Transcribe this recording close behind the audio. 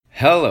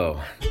Hello,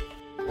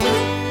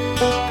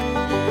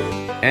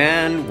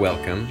 and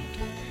welcome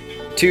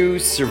to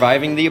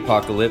Surviving the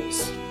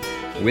Apocalypse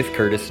with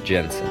Curtis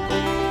Jensen.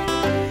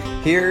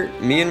 Here,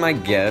 me and my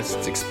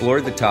guests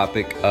explore the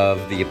topic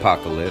of the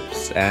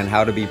apocalypse and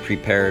how to be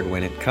prepared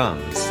when it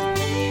comes.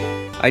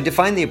 I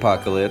define the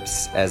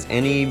apocalypse as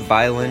any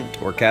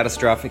violent or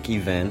catastrophic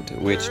event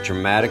which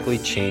dramatically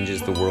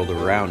changes the world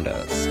around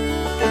us.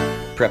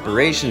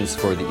 Preparations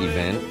for the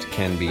event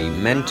can be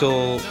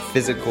mental,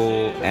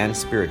 physical, and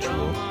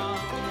spiritual.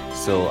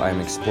 So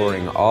I'm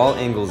exploring all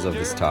angles of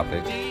this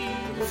topic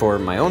for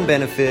my own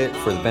benefit,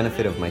 for the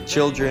benefit of my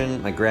children,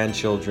 my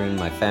grandchildren,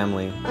 my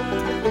family,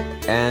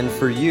 and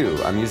for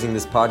you. I'm using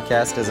this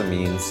podcast as a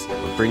means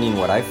of bringing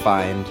what I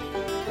find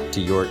to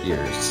your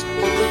ears.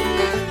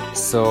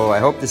 So I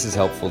hope this is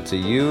helpful to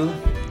you.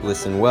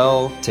 Listen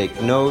well,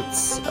 take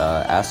notes,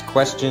 ask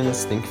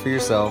questions, think for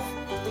yourself.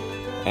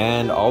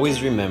 And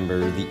always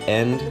remember, the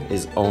end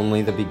is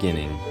only the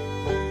beginning.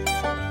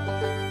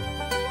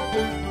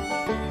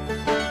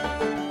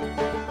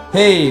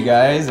 Hey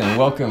guys, and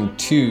welcome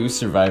to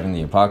Surviving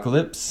the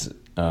Apocalypse.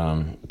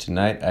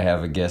 Tonight I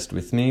have a guest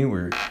with me.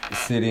 We're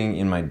sitting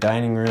in my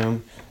dining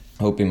room,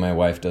 hoping my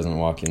wife doesn't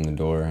walk in the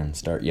door and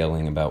start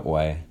yelling about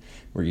why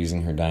we're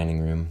using her dining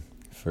room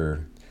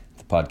for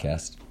the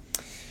podcast.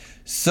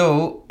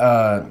 So,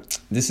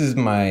 this is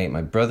my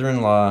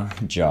brother-in-law,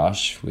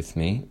 Josh, with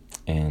me.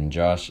 And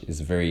Josh is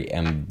a very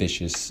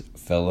ambitious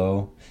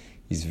fellow.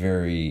 He's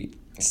very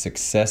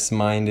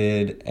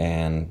success-minded,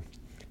 and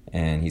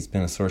he's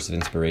been a source of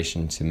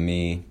inspiration to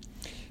me.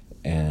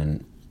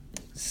 And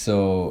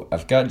so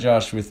I've got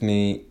Josh with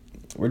me.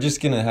 We're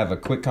just going to have a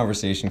quick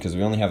conversation because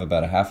we only have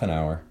about a half an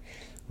hour.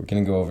 We're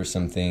going to go over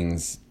some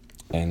things,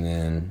 and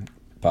then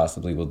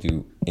possibly we'll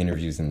do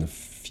interviews in the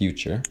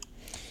future.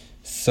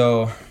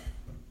 So,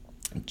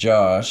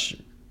 Josh,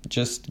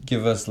 just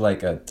give us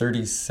like a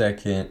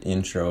 30-second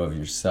intro of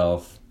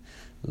yourself,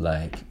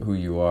 like who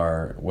you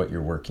are, what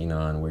you're working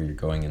on, where you're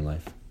going in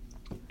life.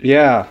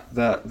 Yeah,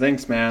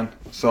 thanks, man.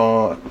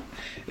 So,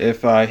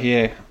 if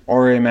he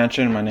already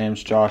mentioned, my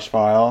name's Josh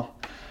Feil.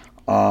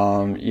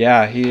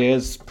 Yeah, he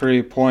is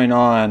pretty point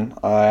on.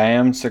 I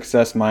am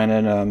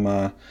success-minded.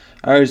 I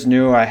always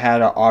knew I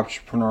had an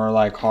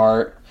entrepreneur-like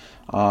heart.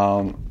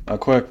 A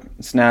quick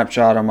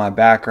snapshot of my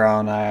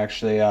background, I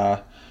actually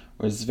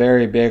was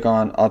very big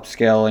on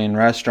upscaling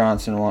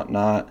restaurants and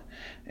whatnot,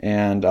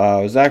 and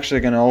I was actually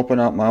going to open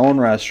up my own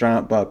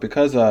restaurant, but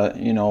because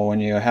when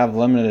you have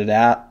limited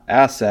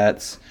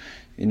assets,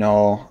 you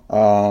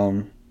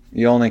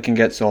only can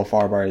get so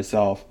far by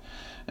yourself.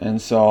 And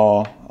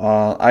so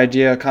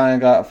idea kind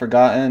of got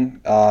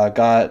forgotten,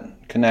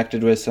 got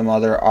connected with some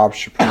other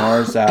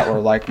entrepreneurs that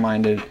were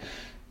like-minded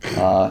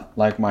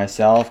like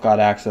myself, got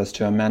access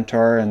to a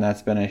mentor, and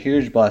that's been a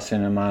huge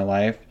blessing in my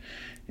life.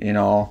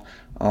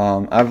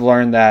 I've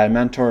learned that a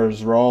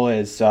mentor's role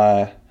is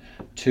to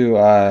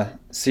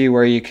see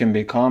where you can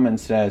become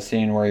instead of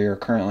seeing where you're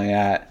currently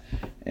at.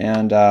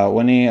 And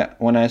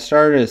when I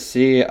started to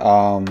see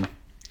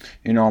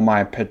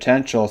my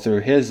potential through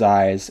his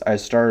eyes, I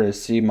started to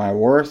see my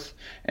worth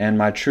and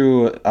my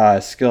true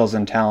skills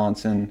and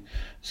talents. And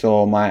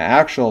so my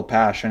actual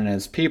passion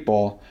is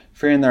people,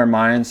 freeing their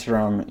minds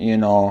from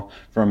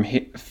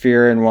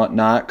fear and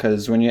whatnot.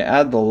 Because when you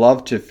add the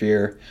love to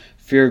fear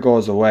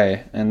goes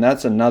away, and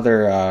that's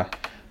another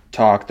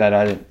talk that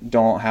I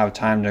don't have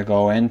time to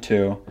go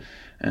into.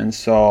 And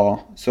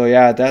so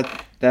yeah,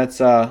 that's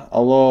a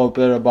little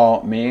bit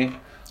about me.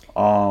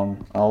 I'll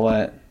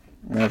let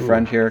my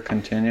friend here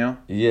continue.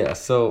 Yeah,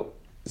 so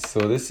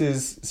this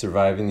is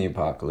Surviving the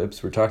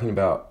Apocalypse. We're talking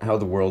about how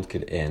the world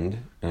could end,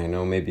 and I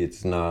know maybe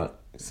it's not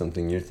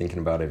something you're thinking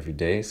about every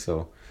day,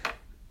 so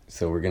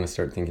we're going to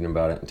start thinking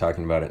about it and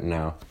talking about it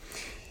now.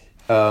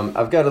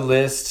 I've got a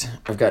list.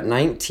 I've got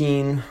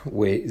 19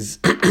 ways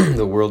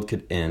the world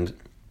could end.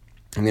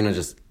 I'm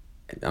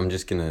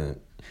just gonna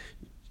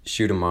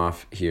shoot them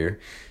off here.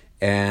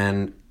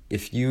 And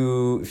if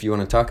you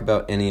want to talk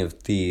about any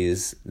of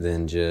these,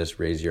 then just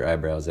raise your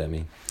eyebrows at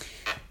me,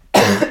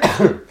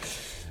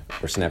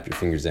 or snap your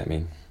fingers at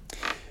me.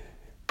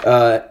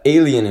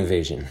 Alien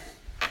invasion.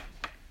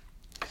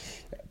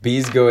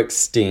 Bees go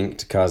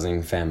extinct,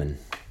 causing famine.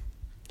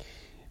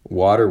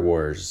 Water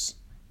wars.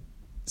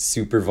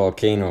 Super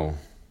volcano,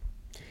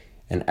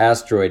 an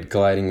asteroid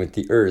colliding with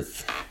the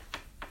Earth,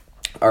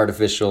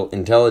 artificial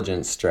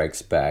intelligence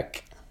strikes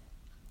back,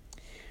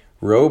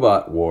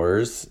 robot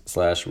wars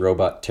 /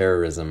 robot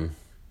terrorism,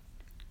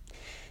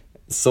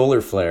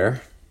 solar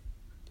flare,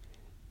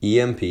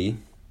 EMP,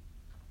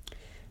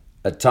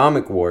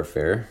 atomic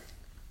warfare,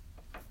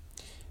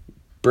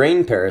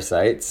 brain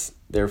parasites,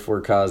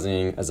 therefore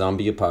causing a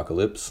zombie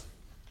apocalypse,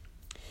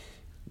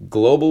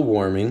 global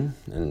warming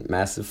and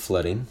massive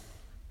flooding,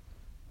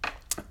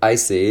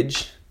 Ice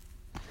Age,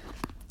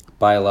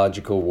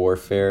 biological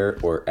warfare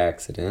or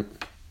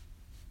accident,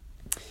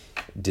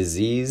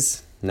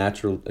 disease,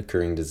 natural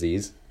occurring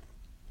disease,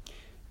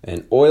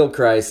 an oil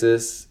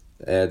crisis,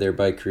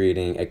 thereby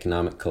creating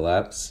economic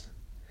collapse,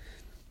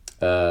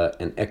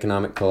 an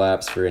economic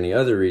collapse for any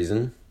other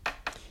reason,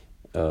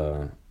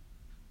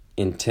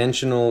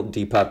 intentional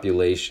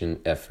depopulation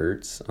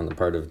efforts on the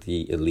part of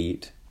the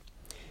elite.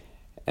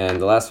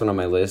 And the last one on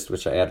my list,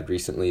 which I added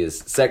recently, is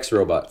sex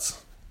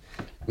robots.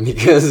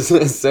 Because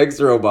sex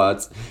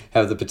robots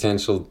have the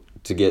potential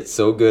to get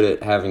so good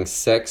at having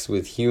sex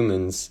with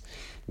humans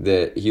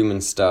that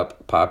humans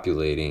stop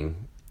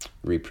populating,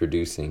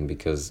 reproducing,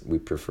 because we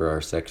prefer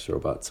our sex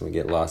robots and we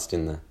get lost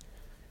in the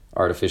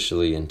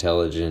artificially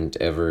intelligent,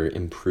 ever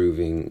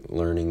improving,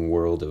 learning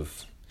world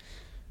of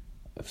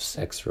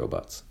sex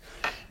robots.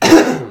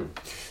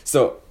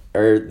 So,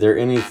 are there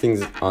any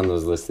things on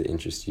those lists that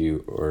interest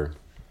you or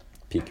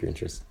pique your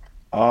interest?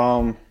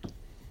 Probably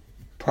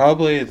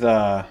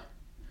the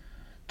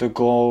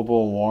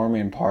global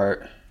warming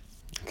part.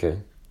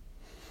 Okay.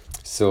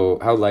 So,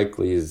 how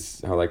likely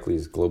is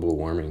global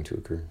warming to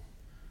occur?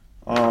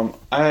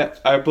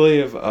 I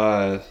believe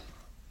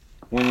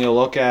when you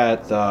look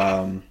at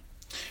the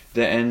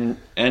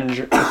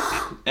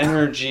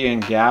energy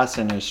and gas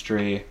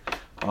industry,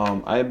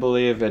 I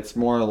believe it's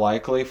more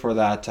likely for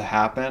that to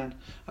happen.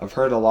 I've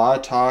heard a lot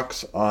of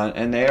talks on,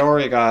 and they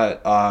already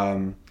got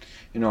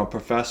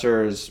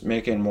professors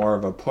making more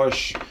of a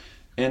push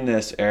in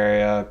this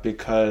area,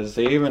 because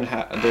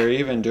they're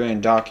even doing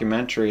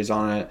documentaries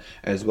on it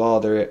as well.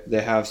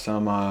 They have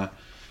some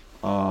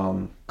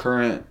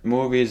current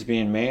movies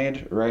being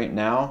made right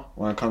now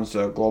when it comes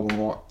to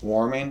global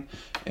warming,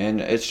 and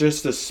it's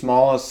just the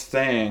smallest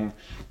thing,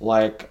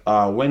 like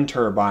wind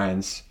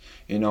turbines.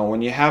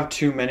 When you have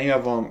too many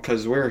of them,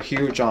 because we're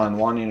huge on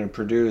wanting to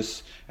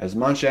produce as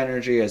much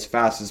energy as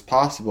fast as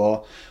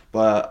possible,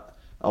 but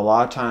a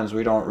lot of times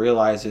we don't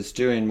realize it's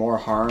doing more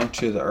harm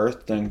to the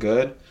earth than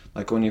good.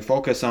 Like when you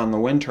focus on the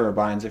wind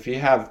turbines, if you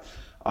have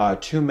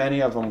too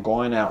many of them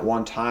going at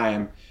one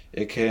time,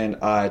 it can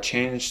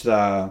change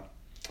the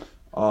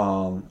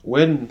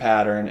wind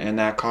pattern, and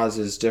that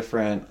causes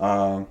different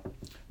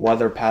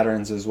weather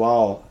patterns as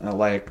well,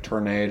 like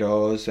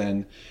tornadoes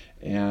and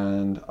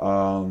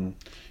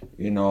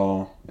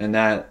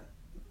that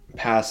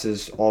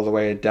passes all the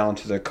way down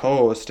to the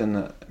coast,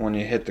 and when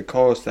you hit the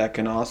coast, that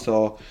can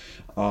also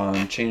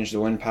change the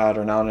wind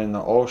pattern out in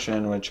the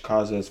ocean, which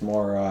causes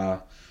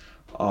more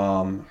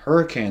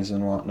hurricanes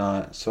and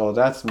whatnot. So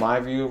that's my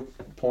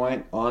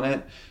viewpoint on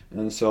it,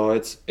 and so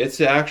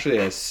it's actually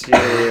a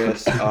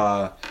serious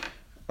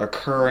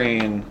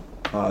occurring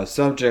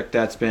subject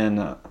that's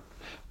been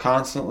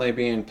constantly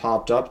being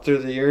popped up through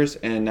the years,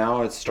 and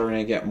now it's starting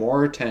to get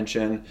more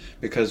attention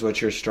because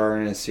what you're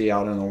starting to see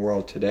out in the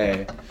world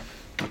today.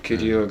 Could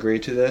you agree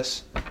to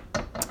this?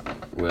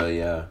 Well,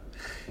 yeah,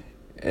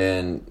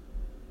 and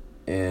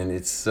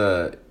it's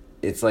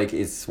like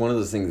it's one of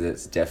those things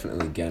that's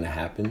definitely gonna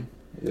happen.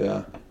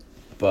 Yeah.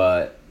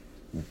 But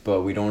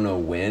we don't know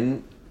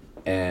when,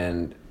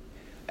 and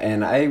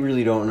I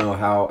really don't know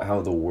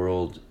how the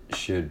world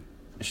should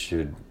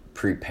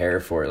prepare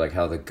for it, like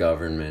how the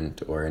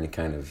government or any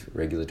kind of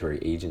regulatory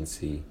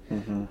agency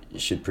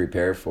should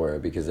prepare for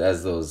it, because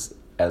as those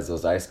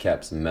ice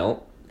caps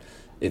melt,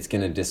 it's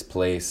going to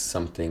displace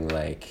something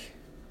like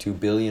 2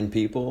 billion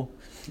people.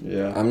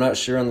 Yeah. I'm not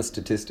sure on the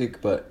statistic,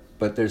 but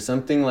there's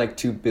something like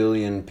 2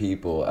 billion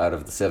people out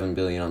of the 7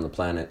 billion on the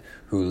planet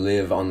who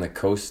live on the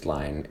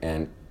coastline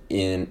and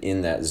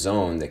in that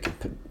zone that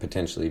could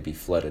potentially be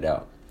flooded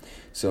out.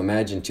 So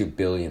imagine 2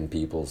 billion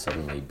people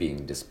suddenly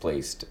being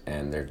displaced,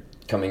 and they're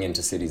coming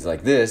into cities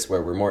like this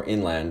where we're more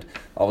inland.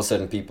 All of a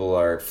sudden people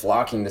are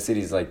flocking to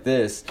cities like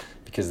this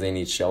because they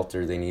need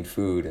shelter, they need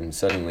food, and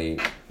suddenly,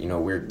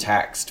 we're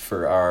taxed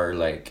for our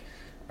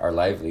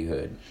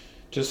livelihood.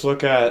 Just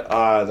look at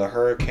the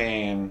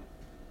hurricane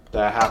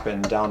that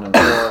happened down in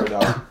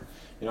Florida.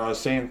 The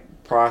same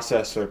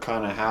process would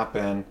kind of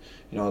happen.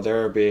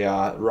 There would be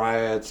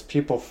riots,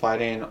 people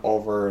fighting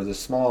over the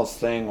smallest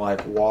thing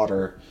like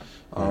water.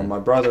 My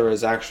brother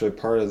was actually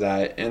part of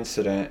that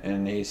incident,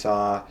 and he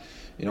saw,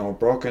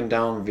 broken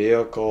down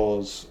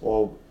vehicles.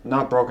 Well,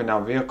 not broken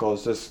down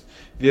vehicles, just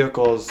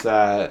vehicles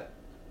that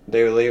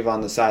they would leave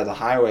on the side of the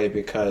highway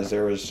because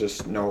there was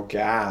just no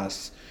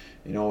gas.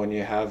 When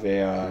you have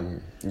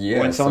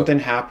when something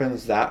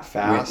happens that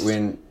fast,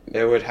 when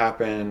it would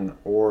happen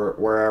or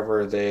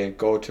wherever they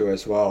go to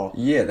as well.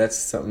 Yeah, that's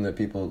something that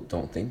people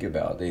don't think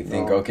about. They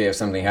think, okay, if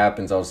something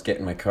happens, I'll just get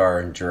in my car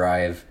and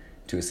drive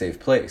to a safe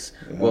place.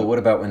 Yeah. Well, what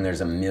about when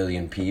there's 1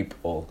 million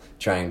people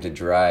trying to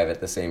drive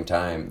at the same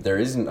time? There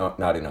is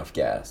not enough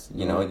gas.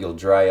 You'll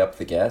dry up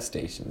the gas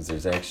stations.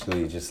 There's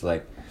actually just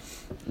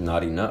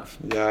not enough.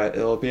 Yeah,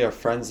 it'll be a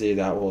frenzy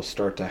that will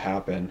start to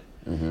happen.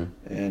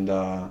 And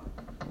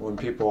when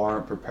people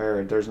aren't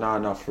prepared, there's not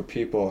enough for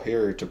people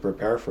here to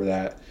prepare for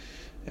that.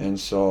 And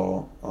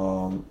so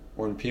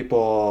when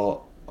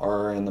people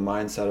are in the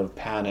mindset of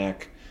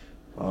panic,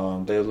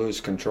 they lose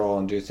control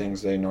and do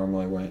things they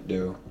normally wouldn't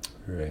do.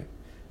 Right.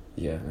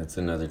 Yeah, that's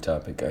another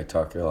topic I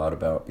talk a lot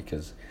about,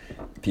 because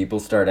people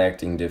start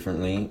acting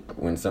differently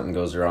when something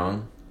goes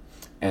wrong,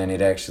 and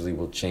it actually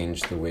will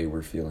change the way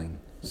we're feeling.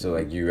 So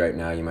you right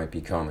now, you might be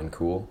calm and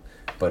cool,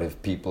 but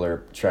if people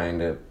are trying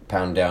to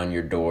pound down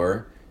your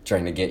door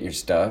trying to get your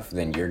stuff,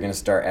 then you're going to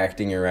start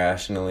acting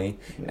irrationally,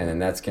 and then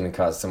that's going to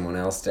cause someone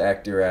else to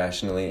act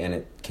irrationally, and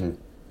it can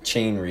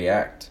chain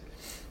react.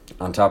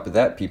 On top of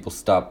that,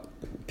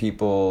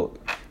 people,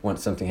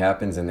 once something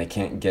happens and they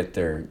can't get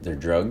their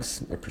drugs,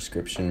 their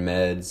prescription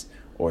meds,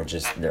 or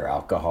just their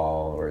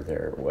alcohol or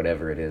their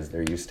whatever it is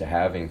they're used to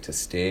having to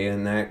stay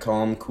in that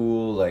calm,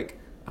 cool, like,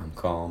 I'm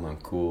calm, I'm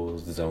cool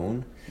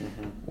zone.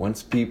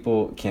 Once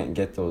people can't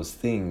get those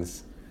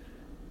things,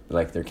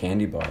 like their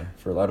candy bar,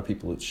 for a lot of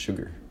people it's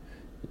sugar.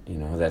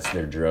 That's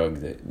their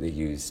drug that they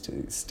use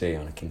to stay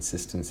on a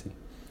consistency.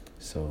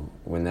 So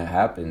when that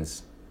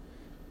happens,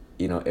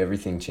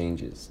 everything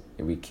changes.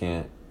 We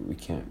can't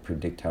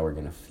predict how we're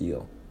going to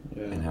feel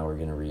and how we're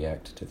going to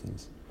react to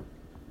things.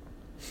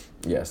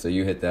 Yeah, so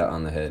you hit that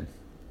on the head.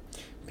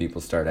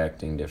 People start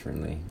acting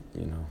differently,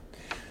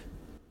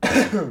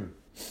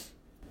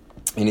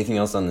 Anything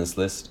else on this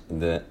list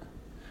that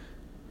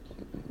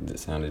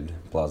sounded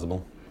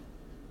plausible?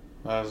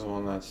 That was the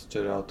one that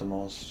stood out the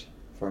most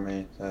for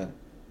me, that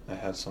I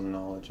had some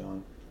knowledge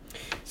on.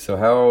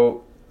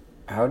 So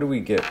how do we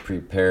get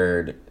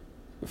prepared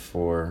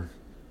for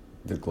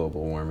the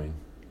global warming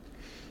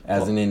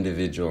as an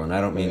individual? And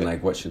I don't mean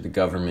like what should the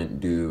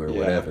government do or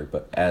whatever,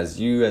 but as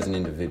you as an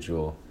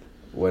individual,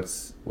 what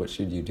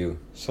should you do?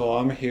 So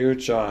I'm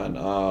huge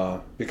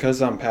on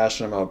because I'm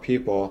passionate about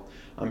people,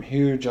 I'm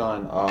huge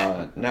on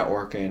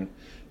networking.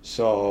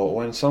 So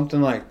when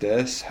something like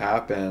this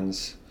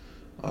happens,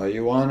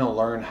 you want to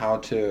learn how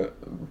to,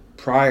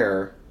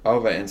 prior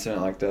of an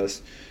incident like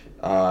this,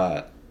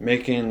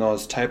 making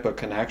those type of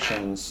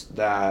connections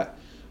that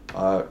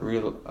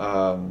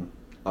will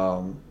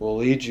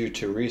lead you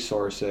to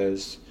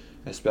resources,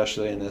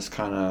 especially in this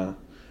kind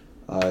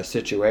of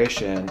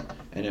situation,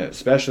 and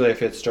especially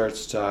if it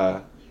starts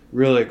to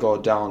really go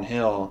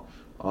downhill,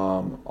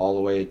 all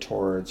the way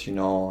towards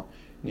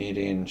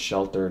needing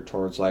shelter,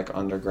 towards like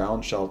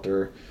underground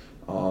shelter,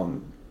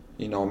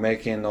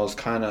 making those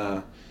kind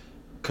of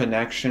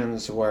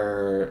connections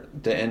where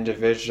the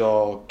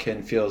individual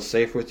can feel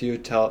safe with you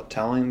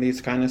telling these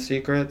kind of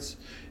secrets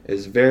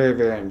is very,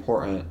 very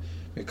important,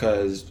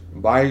 because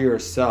by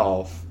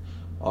yourself,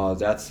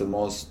 that's the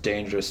most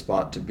dangerous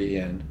spot to be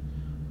in.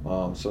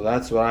 So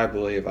that's what I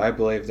believe. I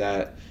believe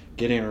that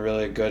getting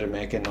really good at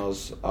making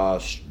those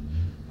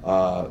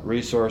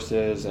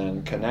resources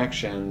and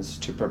connections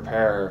to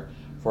prepare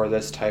for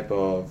this type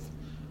of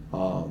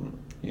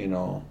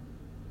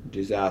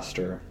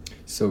disaster.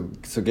 So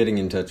getting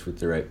in touch with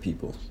the right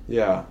people.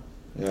 Yeah.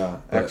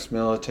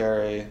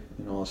 Ex-military,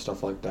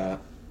 stuff like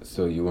that.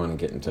 So you want to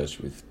get in touch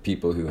with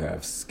people who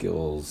have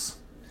skills.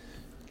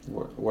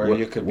 Where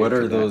you could. What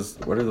are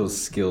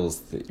those skills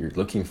that you're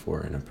looking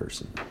for in a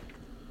person?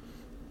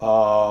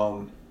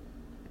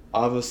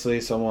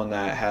 Obviously, someone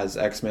that has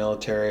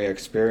ex-military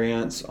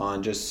experience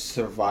on just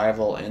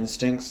survival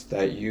instincts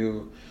that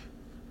you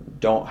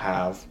don't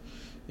have.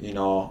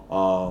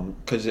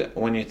 Because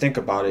when you think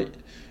about it,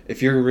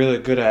 if you're really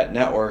good at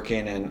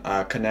networking and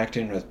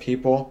connecting with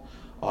people,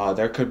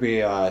 there could be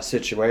a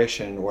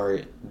situation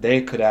where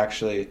they could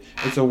actually,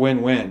 it's a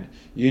win-win.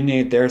 You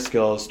need their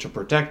skills to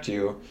protect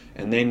you,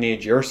 and they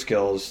need your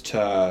skills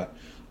to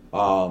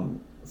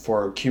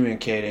for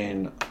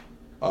communicating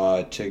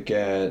to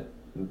get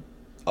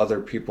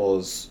other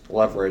people's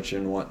leverage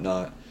and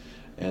whatnot.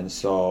 And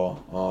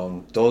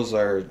so those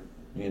are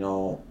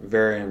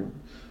very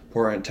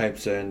important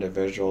types of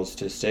individuals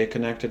to stay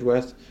connected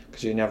with,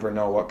 because you never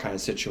know what kind of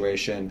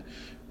situation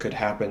could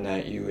happen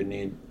that you would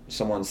need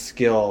someone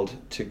skilled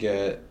to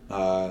get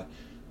out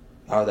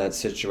of that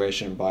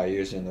situation by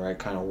using the right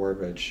kind of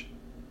verbiage.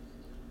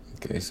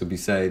 Okay, so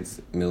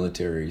besides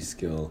military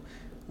skill,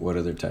 what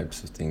other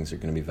types of things are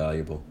going to be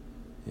valuable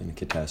in a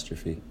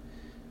catastrophe?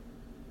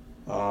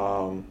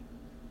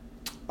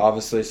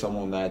 Obviously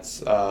someone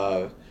that's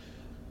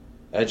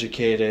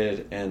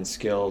educated and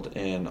skilled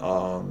in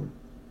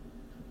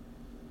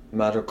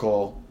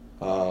medical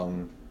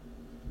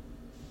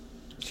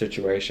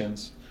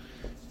situations,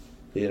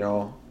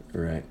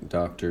 Right,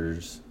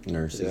 doctors,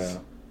 nurses. Yeah.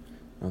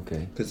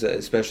 Okay. Because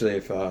especially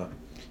if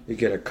you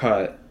get a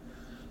cut,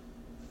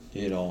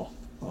 you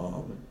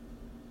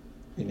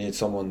need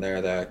someone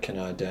there that can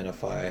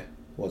identify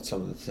what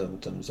some of the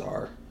symptoms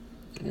are.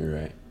 You're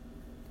right.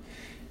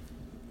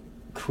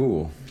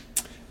 Cool.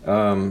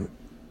 So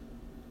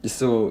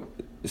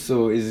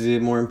is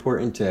it more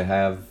important to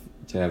have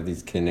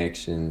these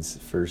connections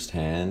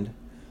firsthand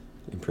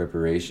in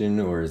preparation,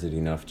 or is it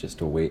enough just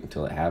to wait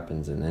until it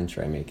happens and then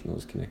try making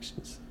those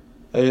connections?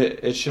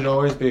 It should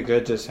always be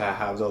good to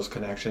have those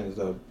connections,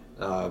 the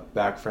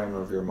back frame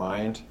of your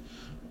mind,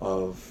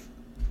 of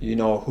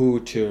who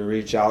to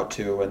reach out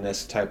to when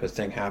this type of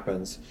thing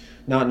happens.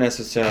 Not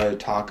necessarily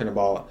talking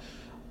about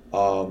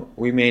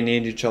we may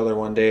need each other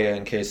one day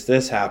in case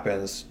this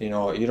happens. You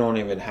don't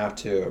even have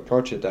to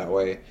approach it that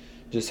way.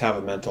 Just have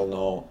a mental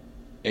note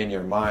in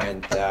your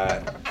mind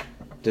that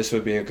this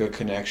would be a good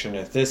connection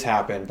if this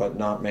happened, but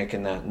not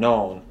making that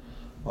known.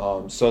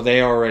 So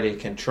they already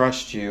can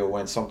trust you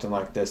when something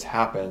like this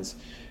happens,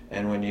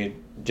 And when you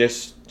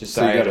just So you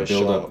decide got to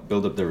to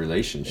build up the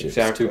relationships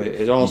Exactly. too.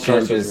 It all You can't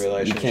starts with just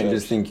relationships. you can't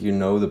just think you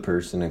know the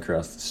person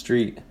across the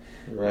street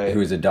right.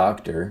 who's a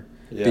doctor.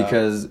 Yeah.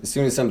 Because as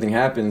soon as something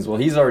happens, well,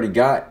 he's already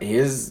got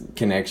his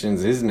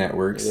connections, his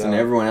networks, and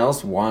everyone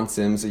else wants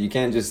him. So you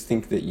can't just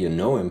think that you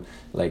know him.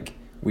 Like,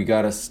 we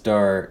gotta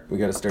start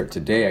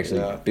today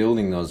actually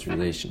building those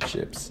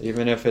relationships.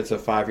 Even if it's a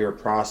 5-year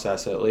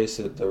process, at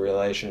least the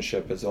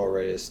relationship is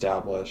already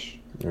established.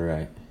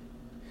 Right.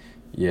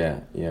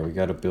 Yeah, we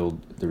gotta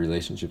build the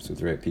relationships with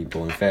the right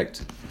people. In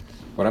fact,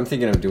 what I'm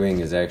thinking of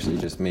doing is actually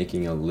just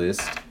making a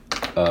list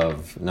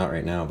of, not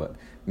right now, but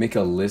make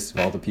a list of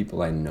all the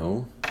people I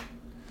know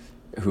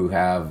who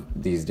have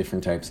these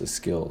different types of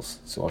skills.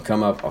 So I'll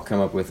come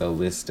up with a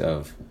list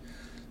of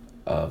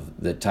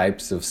the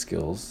types of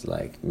skills,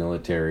 like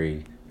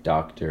military,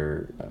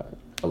 doctor,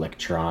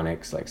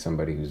 electronics, like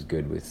somebody who's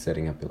good with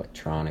setting up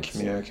electronics,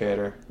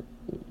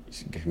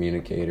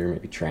 communicator,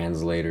 maybe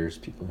translators,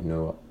 people who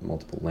know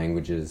multiple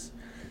languages,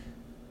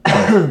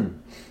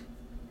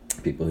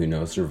 people who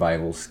know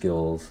survival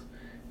skills,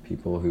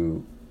 people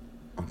who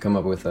I'll come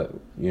up with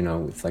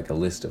with like a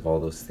list of all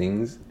those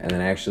things, and then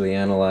actually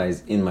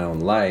analyze in my own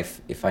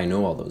life if I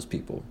know all those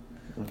people.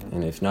 Mm-hmm.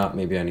 And if not,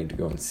 maybe I need to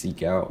go and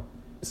seek out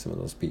some of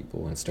those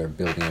people and start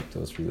building up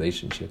those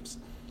relationships.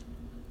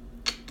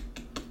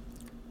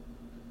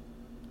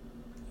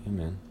 Yeah,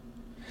 man.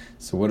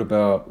 So what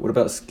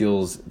about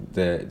skills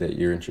that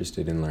you're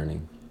interested in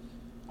learning?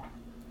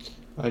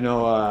 I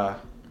know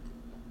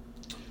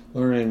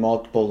learning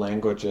multiple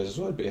languages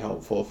would be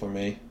helpful for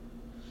me.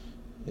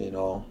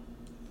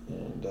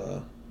 And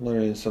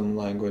learning some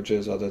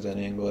languages other than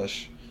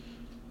English,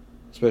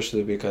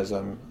 especially because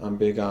I'm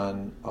big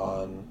on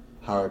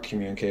how to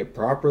communicate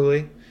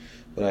properly,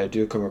 but I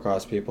do come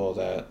across people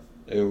that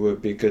it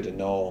would be good to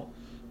know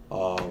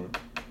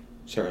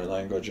certain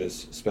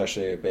languages,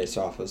 especially based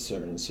off of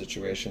certain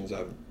situations.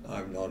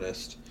 I've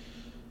noticed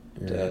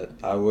that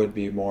I would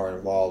be more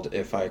involved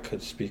if I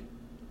could speak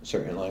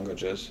certain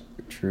languages.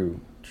 True.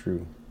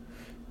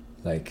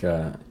 Like,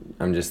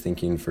 I'm just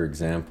thinking, for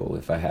example,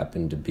 if I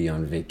happen to be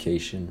on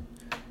vacation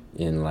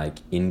in, like,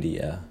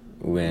 India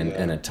when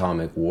an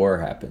atomic war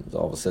happens,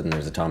 all of a sudden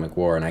there's atomic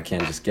war and I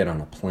can't just get on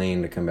a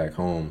plane to come back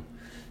home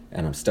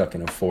and I'm stuck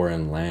in a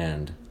foreign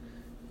land,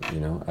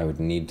 I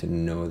would need to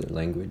know their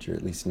language, or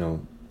at least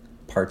know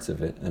parts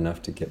of it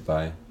enough to get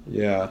by.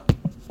 Yeah.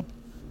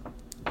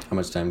 How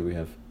much time do we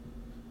have?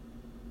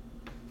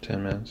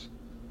 10 minutes.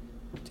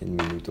 10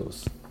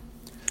 minutos.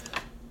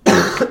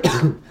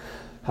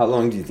 How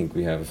long do you think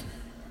we have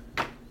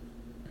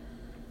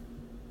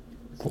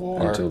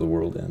until the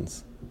world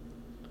ends?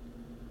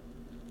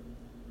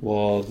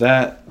 Well,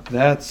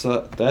 that's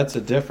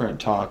a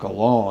different talk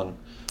alone.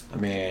 I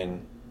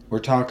mean, we're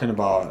talking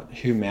about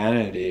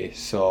humanity,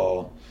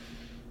 so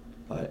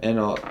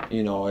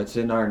it's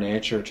in our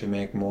nature to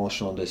make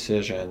emotional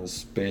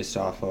decisions based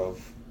off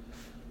of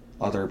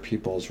other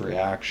people's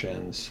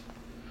reactions,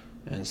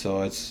 and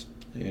so it's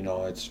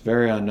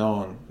very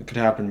unknown. It could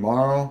happen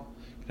tomorrow.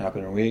 Could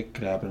happen in a week,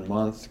 could happen in a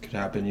month, could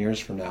happen years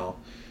from now.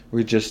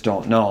 We just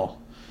don't know,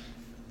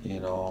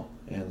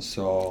 and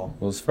so...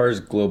 Well, as far as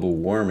global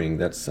warming,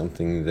 that's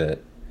something that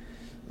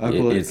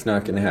it's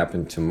not going to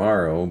happen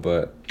tomorrow,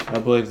 but... I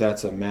believe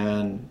that's a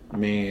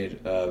man-made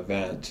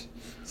event.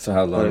 So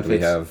how long do we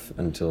have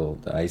until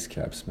the ice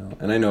caps melt?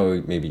 And I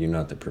know maybe you're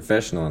not the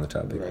professional on the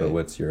topic, right, but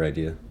what's your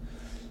idea?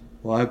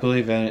 Well, I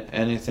believe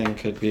anything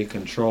could be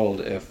controlled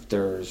if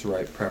there's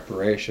right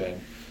preparation.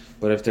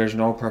 But if there's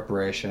no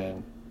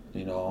preparation...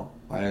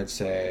 I'd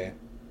say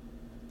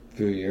a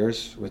few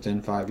years,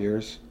 within 5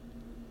 years.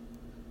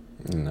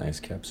 And the ice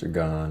caps are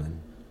gone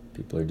and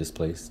people are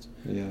displaced.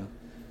 Yeah.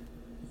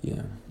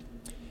 Yeah.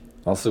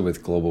 Also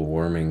with global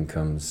warming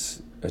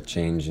comes a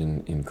change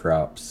in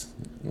crops.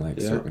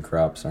 Like certain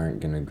crops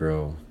aren't going to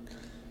grow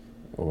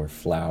or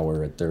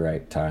flower at the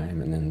right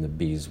time, and then the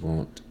bees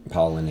won't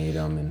pollinate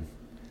them, and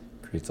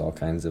creates all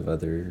kinds of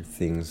other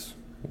things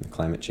when the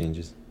climate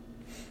changes.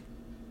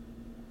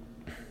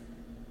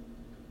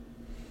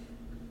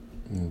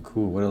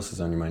 Cool. What else is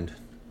on your mind?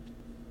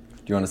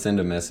 Do you want to send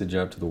a message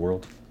out to the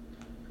world?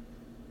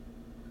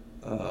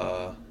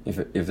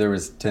 If there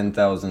was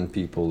 10,000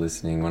 people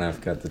listening when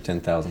I've got the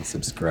 10,000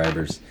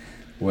 subscribers,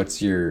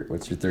 what's your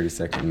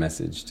 30-second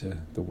message to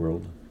the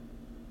world?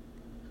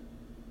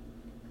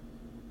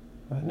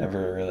 I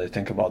never really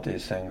think about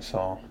these things,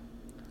 so...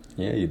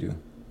 Yeah, you do.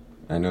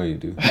 I know you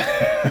do.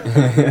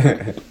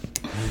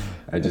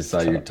 I just saw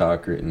your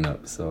talk written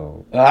up,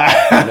 so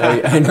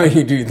I know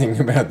you do think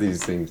about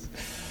these things.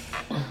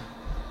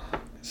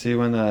 See,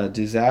 when a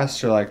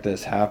disaster like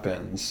this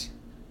happens,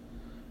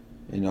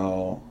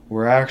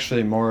 we're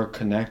actually more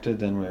connected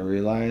than we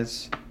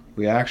realize.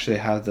 We actually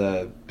have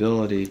the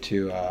ability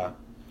to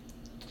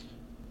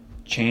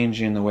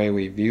change in the way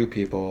we view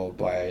people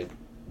by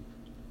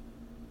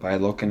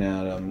looking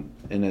at them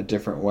in a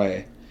different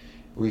way.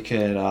 We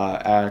could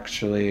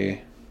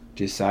actually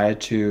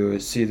decide to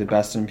see the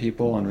best in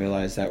people and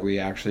realize that we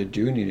actually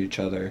do need each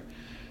other,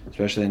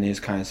 especially in these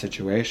kind of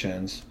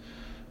situations.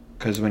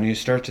 Because when you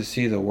start to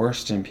see the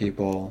worst in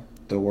people,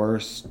 the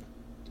worst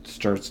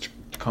starts to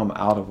come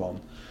out of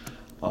them.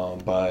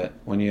 But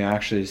when you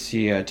actually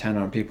see a 10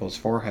 on people's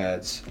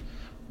foreheads,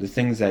 the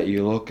things that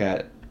you look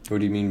at What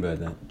do you mean by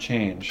that?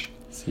 change.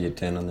 See a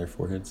 10 on their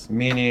foreheads?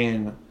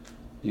 Meaning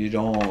you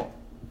don't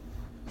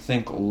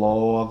think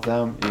low of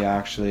them, you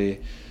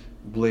actually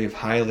believe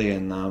highly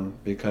in them,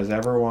 because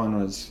everyone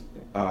was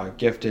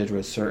gifted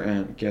with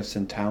certain gifts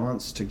and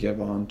talents to give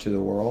on to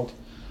the world.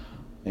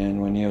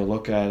 And when you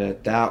look at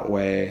it that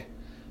way,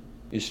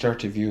 you start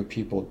to view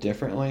people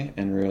differently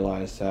and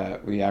realize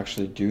that we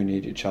actually do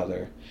need each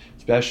other,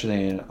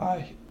 especially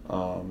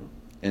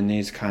in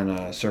these kind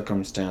of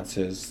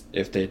circumstances,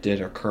 if they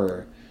did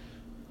occur.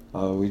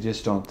 We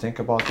just don't think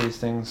about these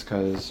things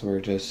because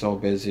we're just so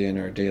busy in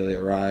our daily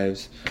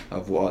lives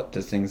of what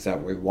the things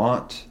that we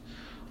want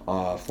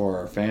for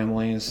our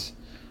families.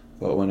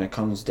 But when it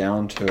comes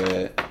down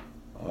to it,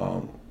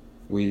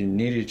 we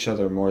need each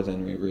other more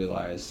than we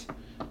realize.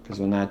 Because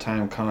when that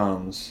time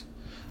comes,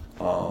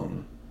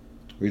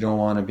 we don't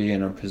want to be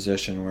in a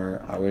position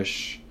where I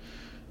wish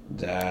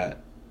that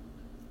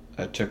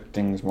I took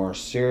things more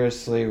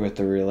seriously with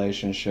the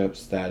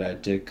relationships that I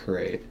did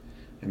create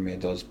and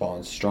made those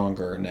bonds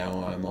stronger.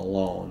 Now I'm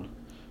alone.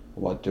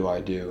 What do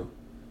I do?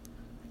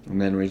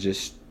 And then we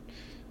just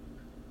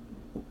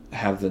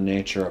have the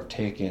nature of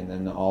taking,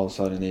 and all of a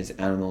sudden these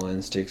animal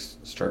instincts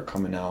start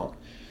coming out.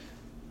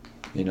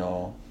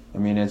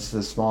 It's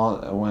the small,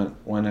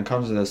 when it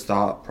comes to this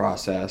thought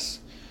process,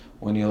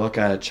 when you look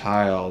at a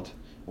child,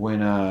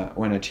 when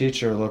a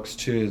teacher looks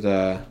to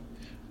the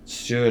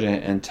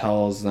student and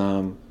tells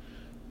them,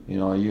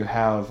 you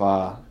have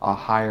a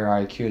higher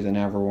IQ than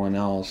everyone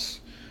else,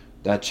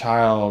 that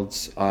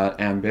child's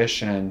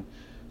ambition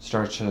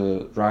starts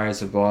to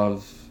rise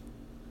above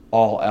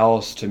all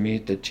else to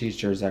meet the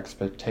teacher's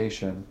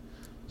expectation.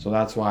 So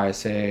that's why I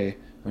say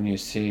when you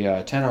see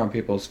a 10 on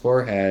people's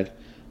forehead,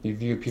 you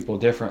view people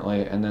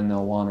differently, and then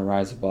they'll want to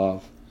rise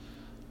above.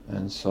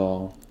 And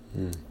so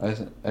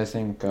I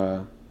think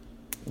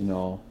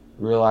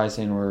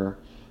realizing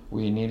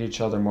we need each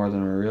other more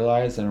than we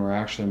realize, and we're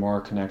actually more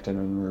connected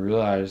than we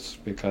realize,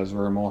 because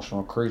we're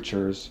emotional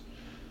creatures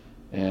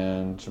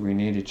and we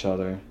need each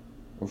other.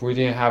 If we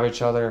didn't have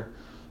each other,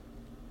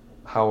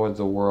 how would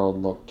the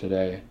world look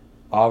today?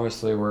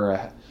 Obviously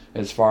we're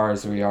as far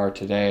as we are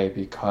today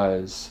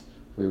because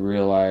we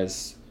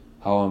realize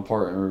how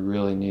important we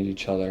really need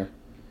each other.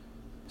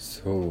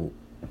 So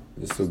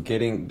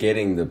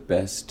getting the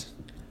best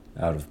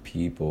out of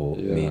people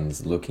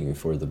means looking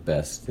for the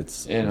best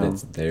that's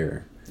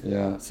there.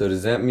 Yeah. So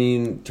does that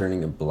mean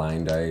turning a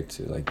blind eye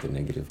to like the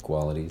negative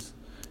qualities?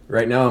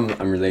 Right now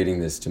I'm relating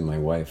this to my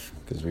wife,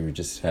 because we were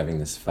just having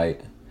this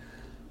fight,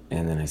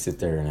 and then I sit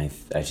there and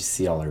I just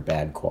see all her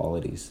bad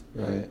qualities.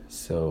 Right.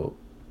 So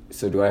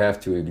do I have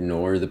to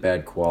ignore the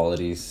bad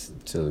qualities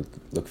to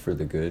look for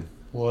the good?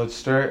 Well, it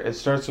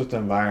starts with the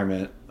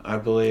environment. I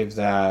believe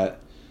that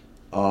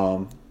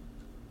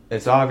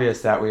it's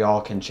obvious that we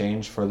all can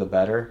change for the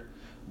better,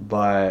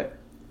 but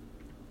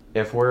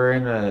if we're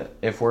in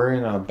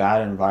a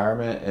bad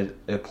environment,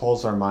 it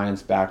pulls our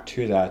minds back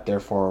to that.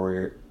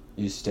 Therefore,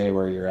 you stay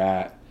where you're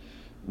at.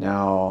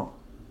 Now,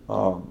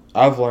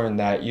 I've learned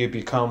that you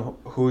become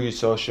who you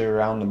associate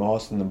around the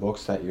most in the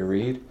books that you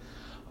read.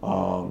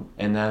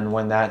 And then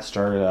when that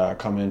started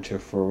coming to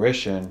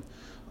fruition,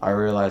 I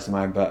realized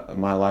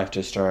my life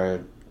just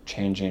started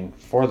changing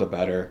for the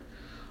better.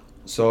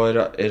 So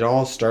it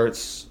all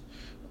starts,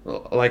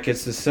 like,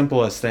 it's the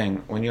simplest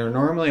thing. When you're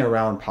normally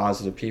around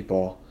positive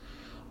people,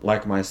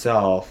 like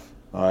myself,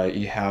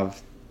 you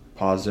have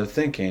positive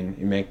thinking.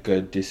 You make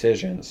good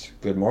decisions,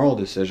 good moral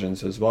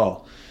decisions as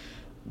well.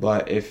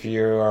 But as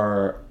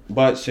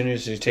soon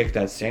as you take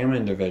that same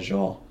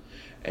individual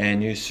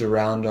and you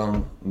surround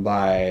them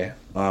by,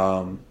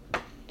 I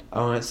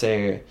wouldn't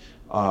say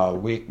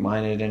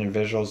weak-minded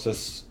individuals,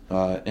 just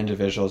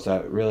individuals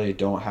that really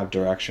don't have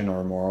direction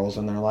or morals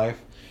in their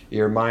life,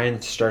 your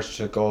mind starts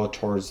to go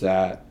towards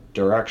that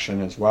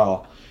direction as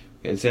well.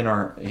 It's in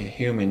our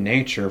human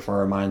nature for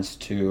our minds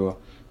to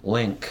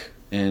link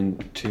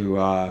and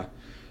to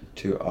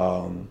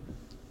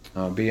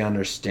be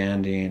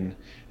understanding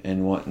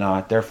and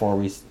whatnot. Therefore,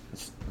 we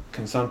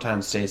can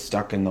sometimes stay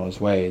stuck in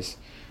those ways,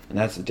 and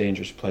that's a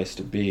dangerous place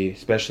to be,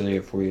 especially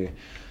if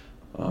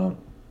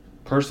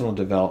personal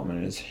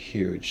development is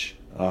huge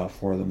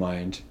for the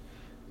mind.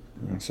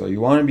 And so you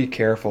want to be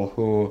careful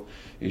who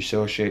you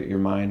associate your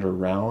mind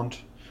around,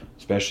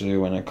 especially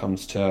when it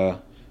comes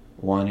to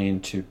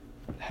wanting to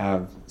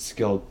have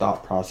skilled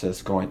thought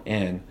process going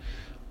in.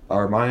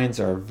 Our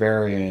minds are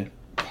very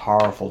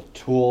powerful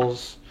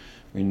tools.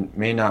 We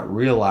may not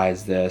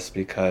realize this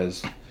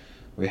because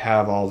we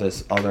have all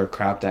this other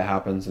crap that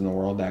happens in the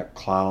world that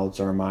clouds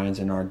our minds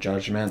and our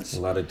judgments. A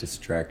lot of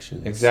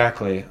distractions.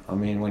 Exactly.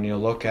 When you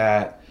look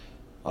at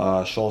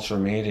social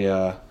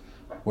media,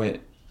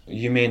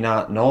 you may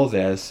not know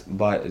this,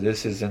 but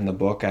this is in the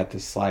book At the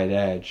Slight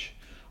Edge.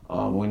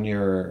 When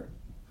you're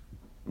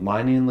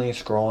mindlessly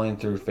scrolling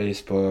through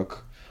Facebook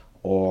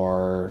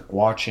or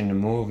watching a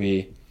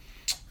movie,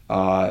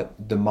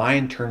 the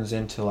mind turns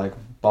into like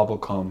bubble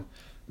gum.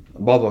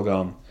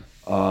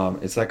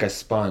 It's like a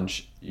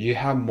sponge. You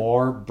have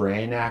more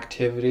brain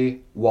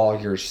activity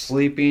while you're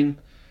sleeping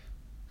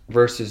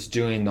versus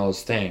doing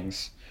those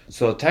things.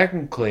 So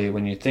technically,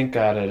 when you think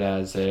at it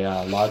as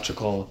a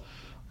logical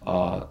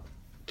uh,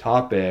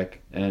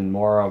 topic and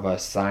more of a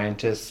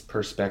scientist's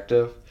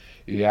perspective,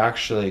 you're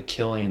actually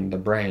killing the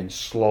brain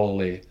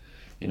slowly,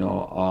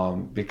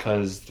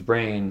 because the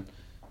brain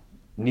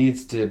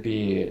needs to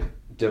be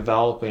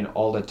developing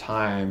all the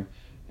time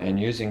and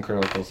using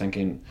critical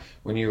thinking.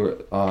 When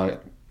you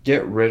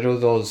get rid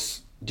of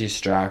those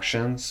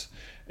distractions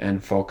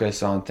and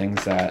focus on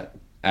things that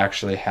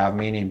actually have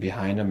meaning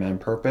behind them and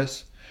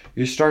purpose,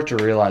 you start to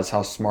realize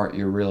how smart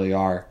you really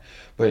are.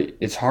 But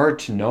it's hard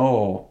to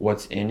know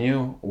what's in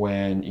you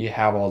when you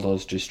have all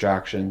those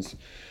distractions.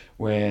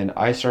 When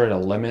I started to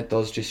limit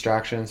those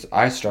distractions,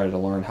 I started to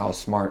learn how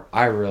smart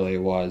I really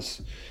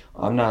was.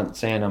 I'm not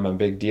saying I'm a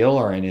big deal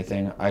or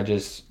anything. I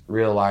just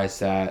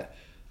realized that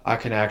I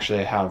can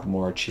actually have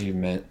more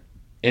achievement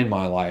in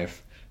my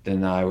life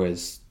than I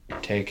was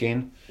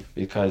taking,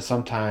 because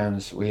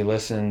sometimes we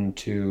listen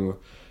to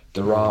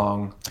the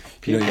wrong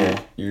people.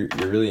 You're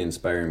really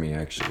inspiring me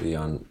actually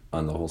on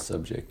the whole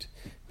subject,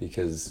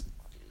 because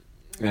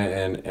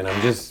and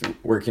I'm just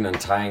working on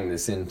tying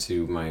this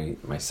into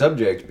my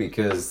subject,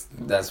 because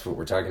that's what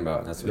we're talking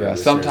about. And that's what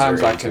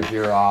Sometimes I can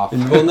veer off.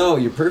 Well, no,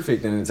 you're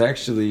perfect, and it's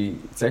actually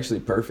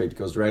perfect. It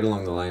goes right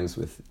along the lines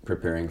with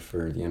preparing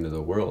for the end of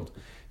the world,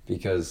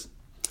 because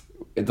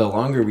the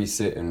longer we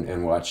sit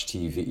and watch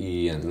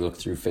TV and look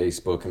through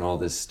Facebook and all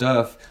this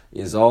stuff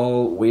is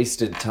all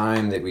wasted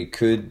time that we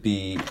could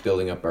be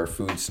building up our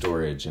food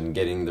storage and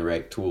getting the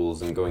right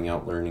tools and going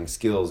out learning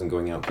skills and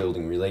going out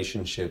building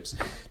relationships,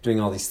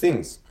 doing all these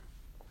things.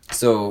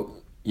 So,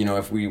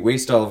 if we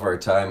waste all of our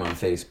time on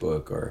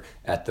Facebook or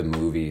at the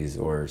movies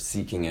or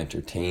seeking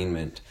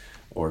entertainment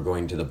or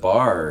going to the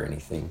bar or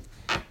anything,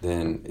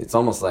 then it's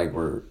almost like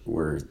we're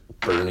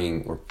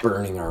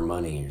burning our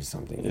money or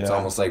something. It's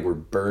almost like we're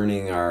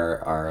burning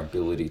our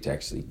ability to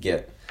actually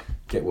get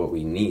what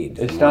we need.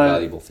 It's more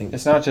valuable things.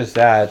 It's not just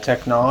that.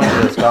 Technology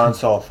has gone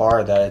so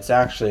far that it's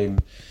actually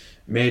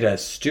made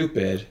us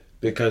stupid,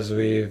 because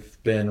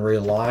we've been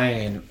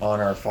relying on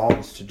our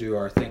phones to do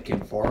our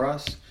thinking for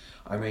us.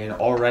 I mean,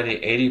 already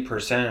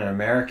 80% of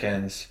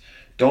Americans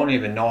don't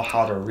even know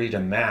how to read a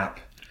map.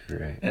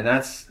 Right. And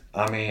that's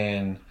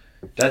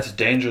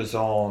danger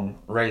zone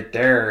right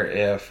there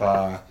if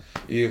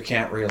you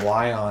can't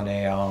rely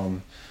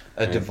on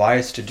a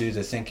device to do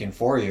the thinking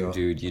for you.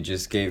 Dude, you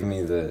just gave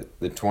me the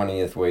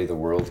 20th way the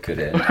world could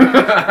end.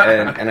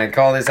 and I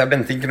call this, I've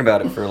been thinking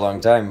about it for a long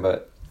time,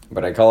 but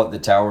I call it the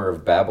Tower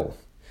of Babel.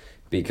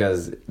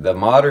 Because the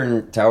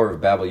modern Tower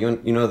of Babel, you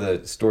know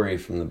the story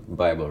from the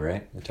Bible,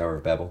 right? The Tower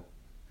of Babel.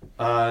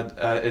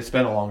 It's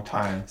been a long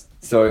time.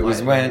 So it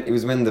was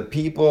when the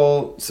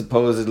people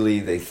supposedly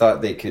they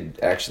thought they could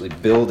actually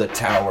build a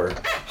tower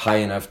high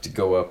enough to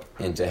go up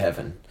into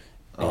heaven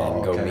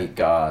and go meet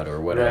God or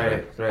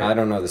whatever. Right. I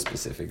don't know the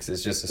specifics.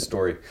 It's just a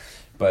story.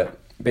 But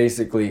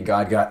basically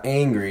God got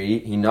angry.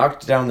 He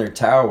knocked down their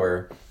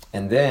tower,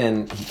 and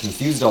then he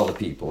confused all the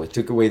people. He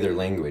took away their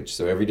language.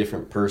 So every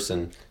different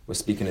person was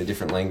speaking a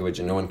different language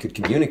and no one could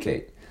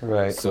communicate.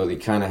 Right. So they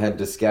kind of had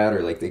to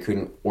scatter, like they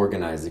couldn't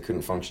organize, they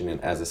couldn't function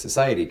as a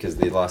society because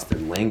they lost their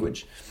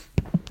language.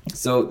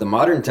 So the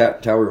modern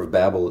Tower of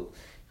Babel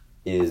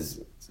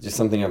is just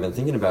something I've been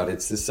thinking about.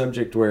 It's this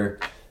subject where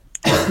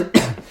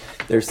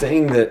they're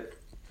saying that,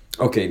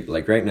 okay,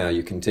 like right now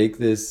you can take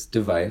this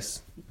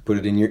device, put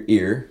it in your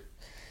ear,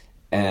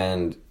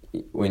 and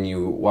when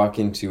you walk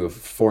into a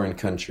foreign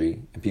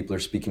country and people are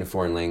speaking a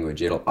foreign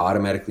language, it'll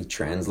automatically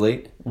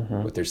translate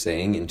what they're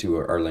saying into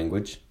our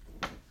language.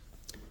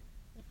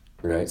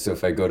 Right, so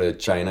if I go to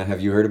China,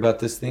 have you heard about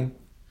this thing?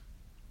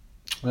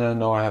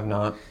 No, I have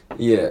not.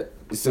 Yeah,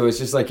 so it's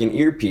just like an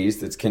earpiece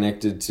that's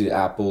connected to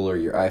Apple or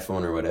your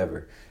iPhone or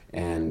whatever.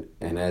 And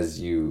as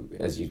you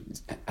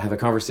have a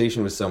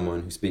conversation with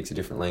someone who speaks a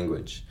different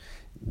language,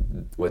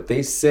 what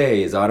they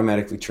say is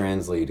automatically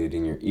translated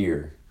in your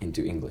ear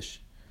into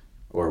English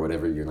or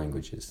whatever your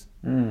language is.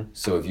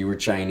 So if you were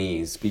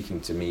Chinese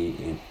speaking to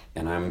me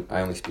and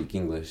I only speak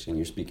English and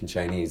you're speaking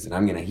Chinese, and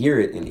I'm going to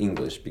hear it in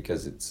English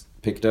because it's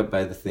picked up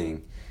by the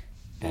thing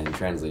and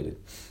translated.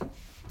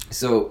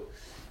 So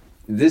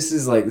this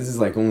is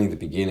like only the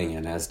beginning,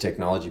 and as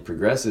technology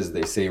progresses,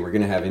 they say we're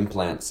going to have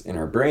implants in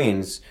our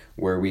brains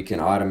where we can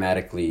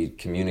automatically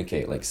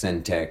communicate, like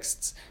send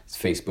texts,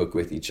 Facebook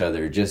with each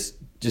other, just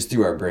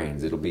through our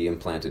brains. It'll be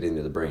implanted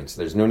into the brain.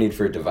 So there's no need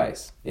for a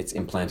device. It's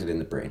implanted in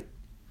the brain,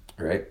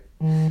 right?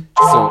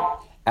 So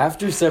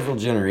after several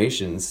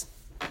generations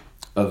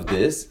of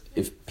this,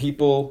 if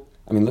people,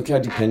 I mean, look how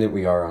dependent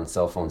we are on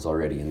cell phones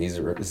already, and this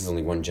is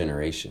only one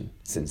generation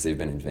since they've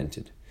been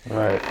invented.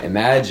 Right.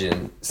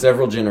 Imagine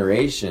several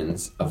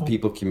generations of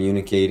people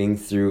communicating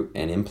through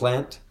an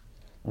implant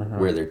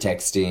where they're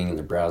texting and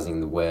they're browsing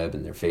the web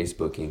and they're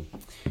Facebooking.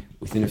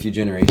 Within a few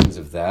generations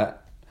of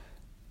that,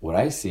 what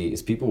I see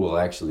is people will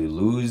actually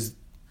lose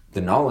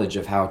the knowledge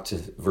of how to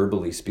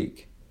verbally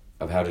speak,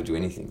 of how to do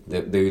anything.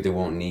 They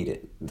won't need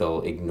it.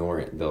 They'll ignore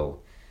it.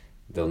 They'll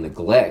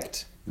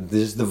neglect.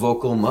 There's the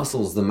vocal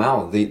muscles, the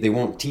mouth. They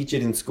won't teach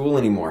it in school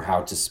anymore,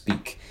 how to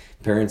speak.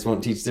 Parents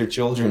won't teach their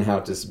children how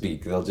to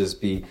speak. They'll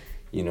just be,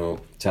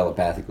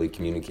 telepathically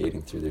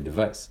communicating through their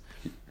device.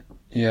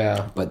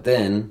 Yeah. But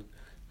then,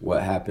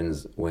 what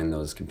happens when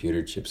those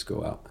computer chips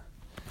go out?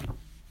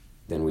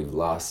 Then we've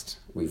lost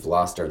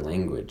our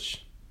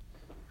language.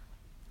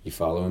 You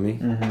following me?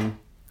 Mm-hmm.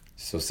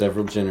 So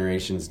several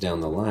generations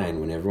down the line,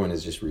 when everyone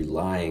is just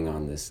relying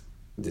on this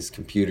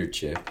computer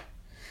chip,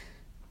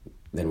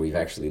 then we've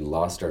actually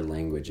lost our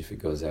language if it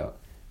goes out.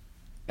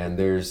 And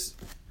there's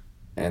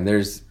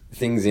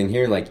things in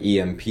here like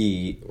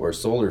EMP or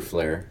solar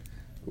flare,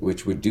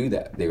 which would do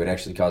that. They would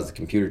actually cause the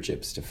computer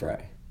chips to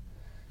fry.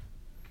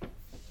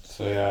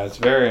 So yeah, it's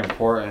very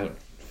important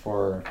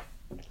for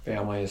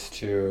families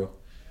to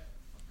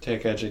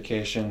take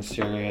education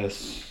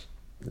serious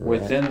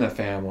within the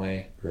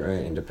family.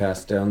 Right, and to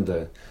pass down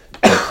the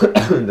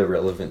the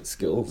relevant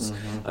skills.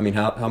 Mm-hmm. I mean,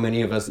 how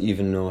many of us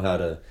even know how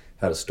to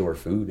store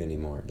food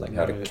anymore? Like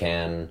how to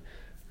can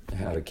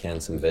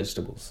some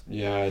vegetables.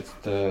 Yeah, it's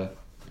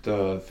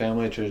the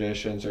family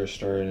traditions are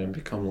starting to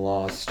become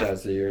lost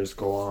as the years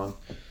go on.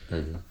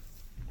 Mm-hmm.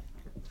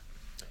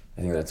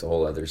 I think that's a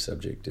whole other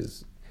subject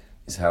is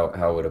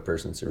how would a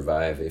person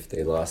survive if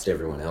they lost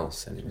everyone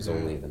else and it was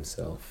only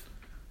themselves.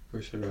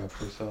 We should wrap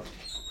this up.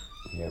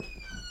 Yep.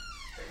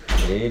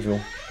 Hey,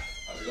 Joel.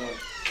 How's it going?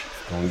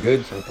 Going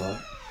good. So far?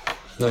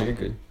 No, you're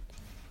good.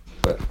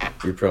 But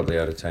you're probably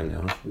out of time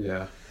now.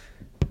 Yeah.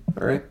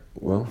 All right.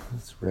 Well,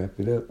 let's wrap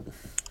it up.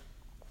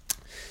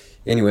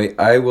 Anyway,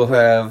 I will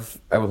have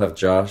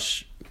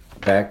Josh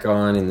back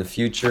on in the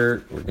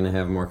future. We're going to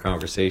have more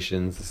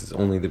conversations. This is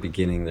only the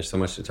beginning. There's so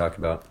much to talk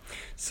about.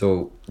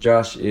 So,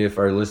 Josh, if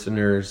our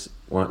listeners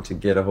want to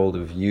get a hold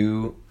of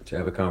you to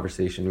have a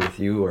conversation with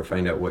you or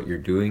find out what you're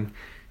doing,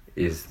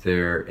 is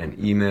there an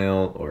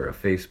email or a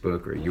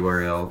Facebook or a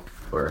URL,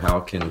 or how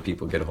can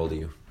people get a hold of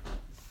you?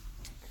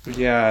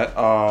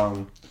 Yeah,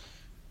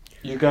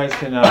 you guys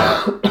can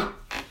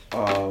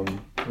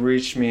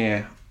reach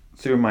me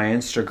through my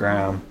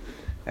Instagram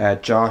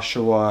at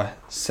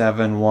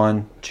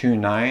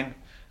Joshua7129.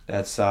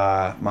 That's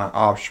my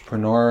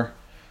entrepreneur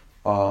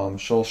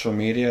social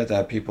media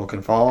that people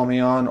can follow me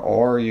on,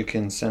 or you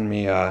can send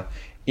me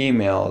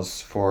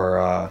emails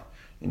for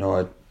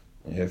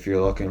if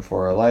you're looking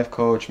for a life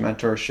coach,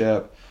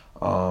 mentorship.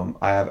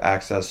 I have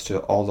access to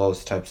all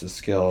those types of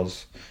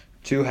skills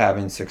to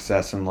having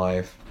success in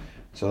life.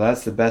 So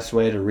that's the best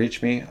way to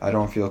reach me. I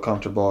don't feel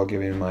comfortable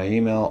giving my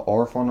email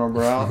or phone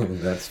number out.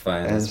 That's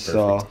fine. And that's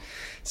perfect.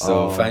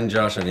 So find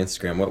Josh on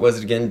Instagram. What was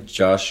it again?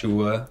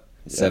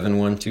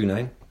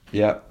 Joshua7129?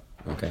 Yep.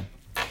 Okay.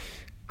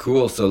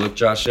 Cool. So look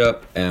Josh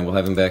up, and we'll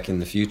have him back in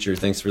the future.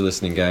 Thanks for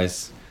listening,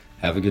 guys.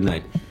 Have a good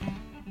night.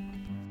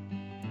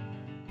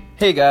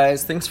 Hey,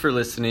 guys. Thanks for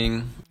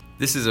listening.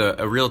 This is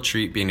a real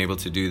treat being able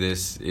to do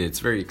this. It's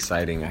very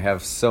exciting. I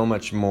have so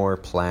much more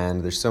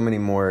planned. There's so many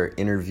more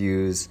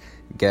interviews,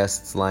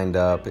 guests lined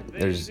up.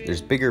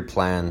 There's bigger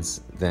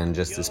plans than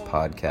just this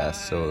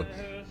podcast. So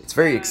it's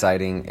very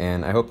exciting,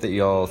 and I hope that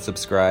you all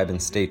subscribe and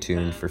stay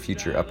tuned for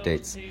future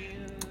updates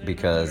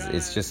because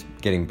it's just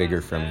getting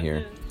bigger from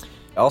here.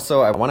 Also,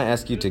 I want to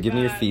ask you to give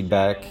me your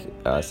feedback,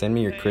 send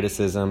me your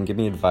criticism, give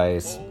me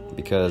advice,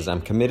 because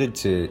I'm committed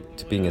to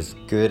being as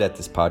good at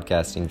this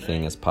podcasting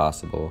thing as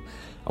possible.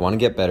 I want to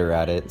get better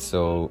at it,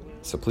 so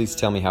please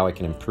tell me how I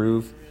can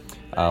improve.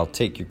 I'll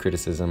take your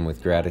criticism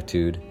with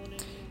gratitude.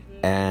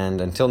 And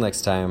until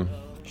next time,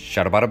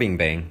 shada bada bing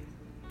bang,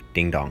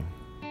 ding dong.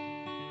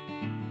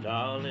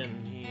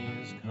 Darling,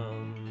 he's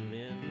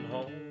coming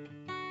home.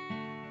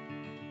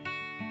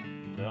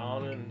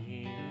 Darling,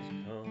 he's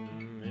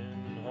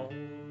coming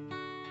home.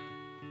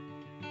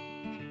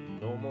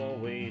 No more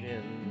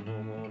waiting,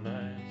 no more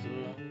nights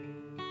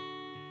alone.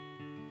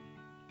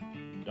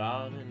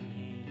 Darling,